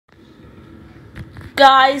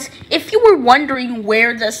Guys, if you were wondering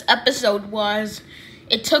where this episode was,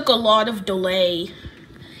 it took a lot of delay.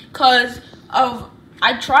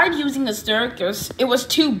 I tried using a circus. It was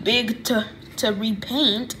too big to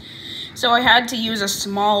repaint, so I had to use a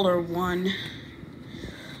smaller one.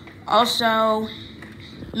 Also,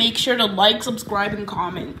 make sure to like, subscribe, and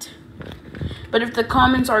comment. But if the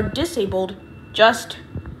comments are disabled,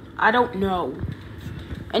 I don't know.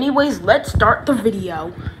 Anyways, let's start the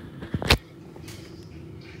video.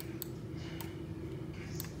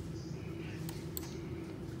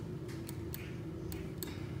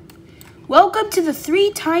 Welcome to the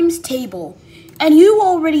 3 times table, and you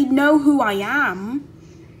already know who I am.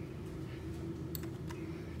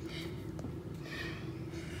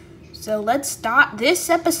 So let's start this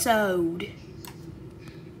episode.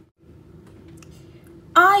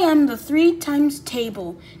 I am the 3 times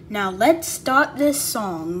table. Now let's start this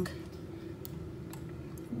song.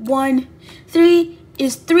 1, 3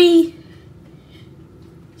 is 3.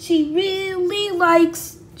 She really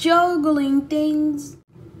likes juggling things.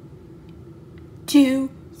 2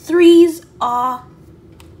 3s are.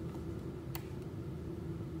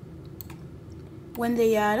 When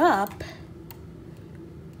they add up,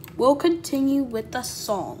 we'll continue with the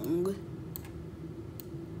song.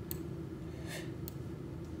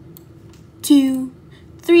 2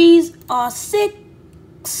 3s are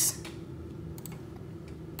 6.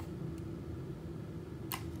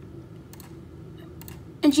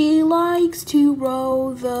 And she likes to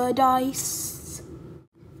roll the dice.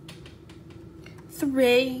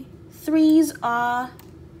 3 3s are.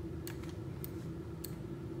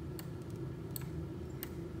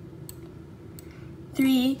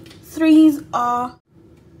 3 3s are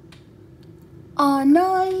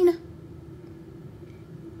 9.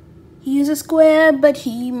 He is a square, but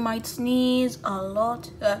he might sneeze a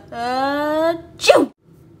lot. Achoo!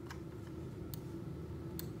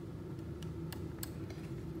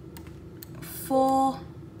 4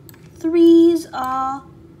 3s are.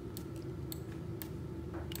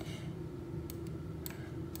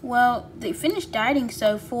 Well, they finished adding,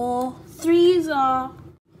 so 4 3s are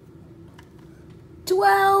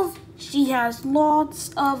 12. She has lots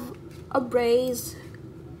of arrays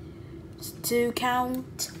to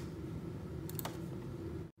count.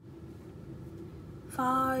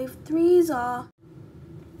 5 3s are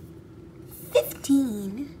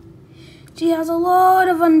 15. She has a lot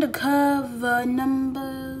of undercover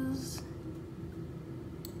numbers.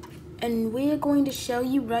 And we're going to show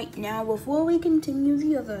you right now before we continue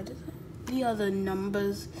the other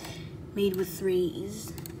numbers made with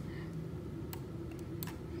 3s.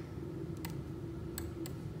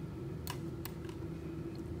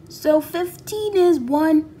 So 15 is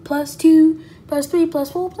 1 plus 2 plus 3 plus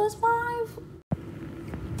 4 plus 5.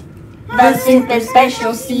 The Super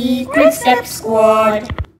Special Secret Step Squad.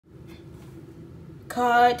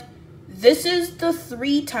 Cut. This is the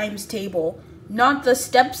 3 times table, not the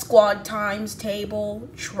Step Squad times table.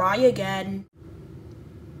 Try again.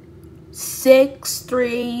 6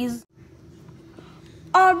 3s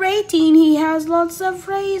are 18. He has lots of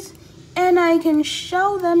rays, and I can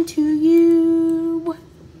show them to you.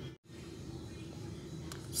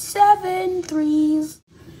 7 3s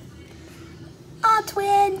are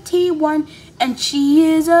 21, and she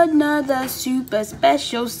is another super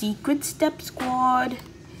special secret step squad.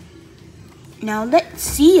 Now let's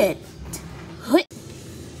see it.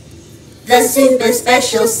 The Super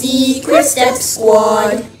Special Secret Step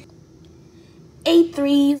Squad. 8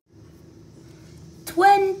 3s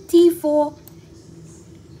 24.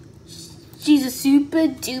 She's a super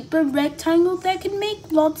duper rectangle that can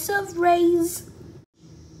make lots of rays.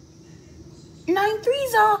 9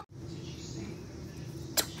 3s are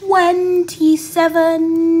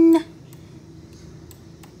 27.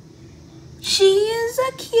 She is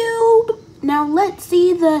a cube. Now let's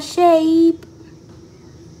see the shape.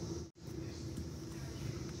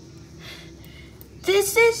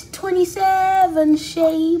 This is 27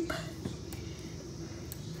 shape.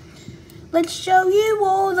 Let's show you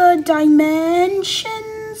all the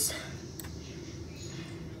dimensions.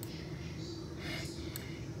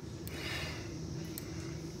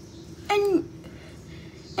 And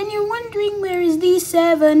you're wondering where is the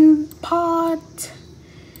 7 part?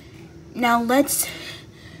 Now let's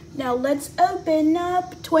open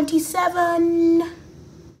up 27.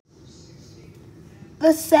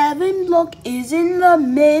 The 7 look is in the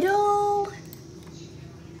middle.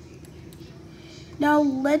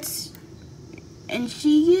 And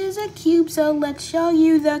she is a cube, so let's show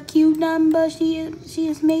you the cube number she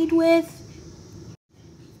is made with.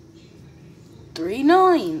 3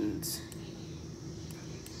 9s.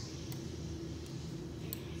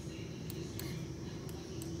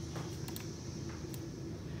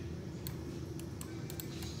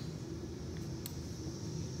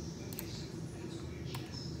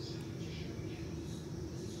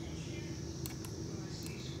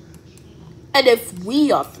 And if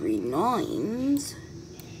we are 3 9s,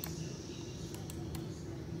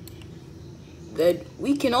 then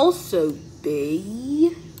we can also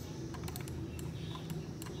be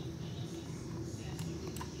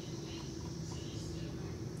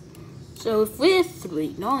so if we're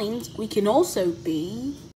 3 9s, we can also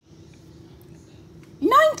be 9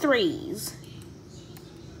 3s.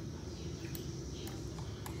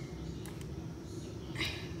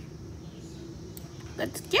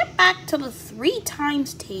 Let's get back to the 3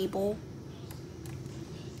 times table.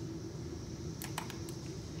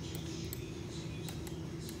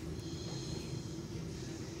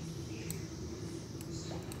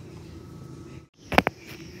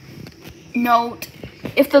 Note,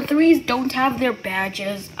 if the 3s don't have their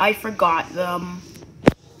badges, I forgot them.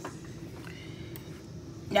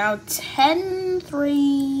 Now 10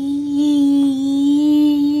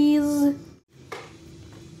 3s.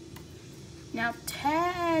 Now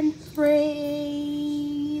 10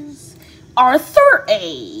 3s. Arthur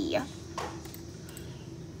A.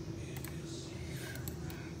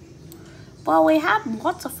 Well, we had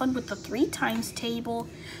lots of fun with the 3 times table,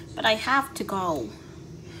 but I have to go.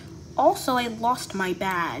 Also, I lost my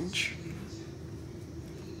badge,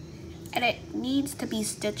 and it needs to be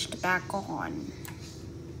stitched back on.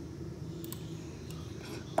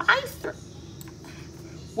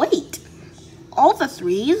 Wait, all the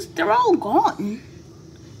 3s? They're all gone.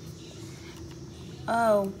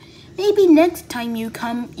 Oh, maybe next time you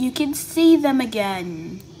come, you can see them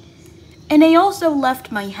again. And I also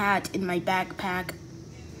left my hat in my backpack.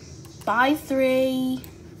 Bye, 3.